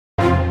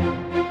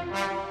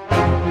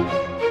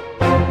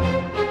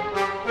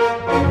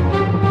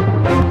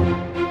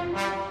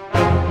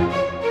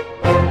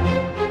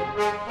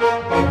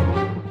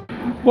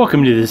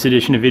Welcome to this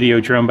edition of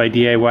Video Drone by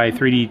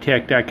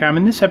DIY3DTech.com.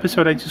 In this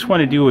episode I just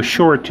want to do a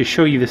short to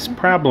show you this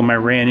problem I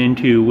ran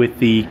into with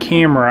the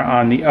camera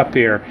on the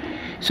UPair.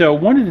 So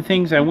one of the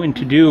things I went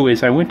to do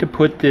is I went to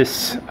put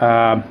this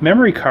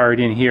memory card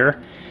in here,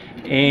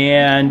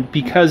 and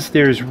because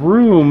there's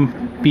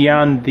room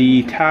beyond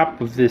the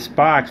top of this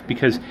box,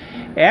 because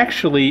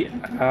actually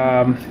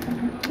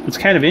it's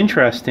kind of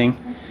interesting,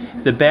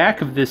 the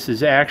back of this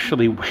is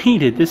actually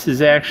weighted. This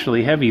is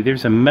actually heavy.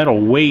 There's a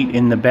metal weight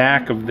in the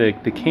back of the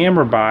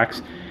camera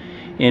box,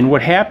 and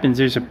what happens,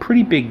 there's a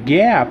pretty big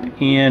gap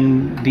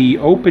in the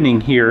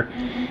opening here,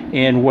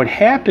 and what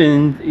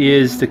happened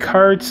is the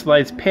card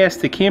slides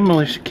past the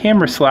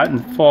camera slot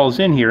and falls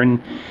in here,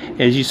 and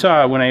as you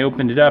saw when I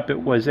opened it up,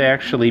 it was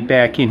actually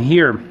back in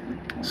here.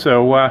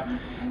 So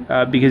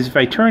because if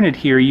I turn it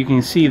here, you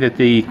can see that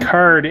the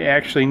card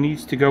actually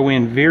needs to go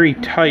in very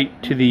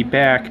tight to the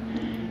back,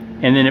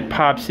 and then it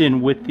pops in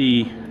with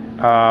the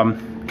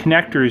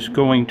connectors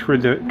going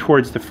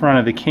towards the front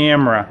of the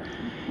camera,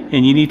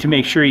 and you need to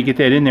make sure you get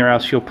that in there,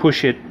 else you'll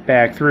push it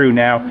back through.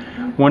 Now,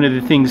 one of the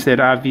things that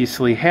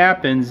obviously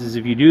happens is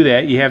if you do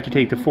that, you have to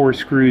take the 4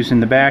 screws in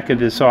the back of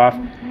this off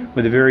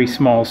with a very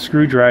small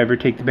screwdriver,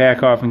 take the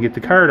back off and get the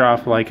card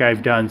off like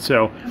I've done.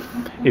 So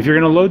if you're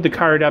going to load the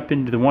card up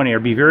into the One Air,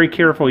 be very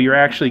careful you're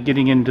actually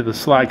getting into the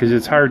slot, because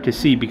it's hard to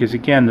see, because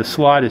again the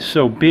slot is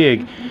so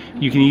big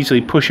you can easily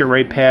push it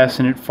right past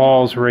and it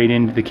falls right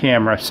into the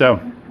camera.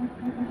 So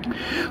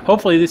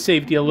hopefully this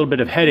saved you a little bit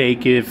of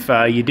headache if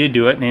you did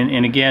do it,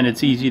 and again,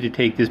 it's easy to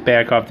take this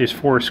back off. There's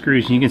 4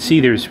 screws, and you can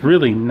see there's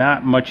really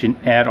not much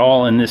at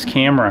all in this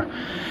camera.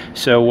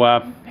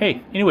 So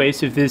hey,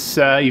 anyways, if this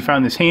you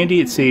found this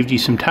handy, it saved you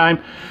some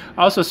time.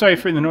 Also, sorry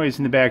for the noise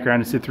in the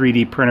background, it's a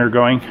 3D printer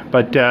going,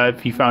 but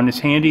if you found this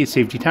handy, it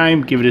saved you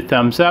time, give it a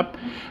thumbs up.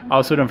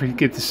 Also, don't forget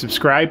to hit the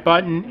subscribe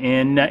button,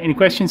 and any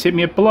questions, hit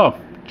me up below.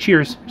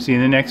 Cheers, see you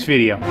in the next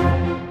video.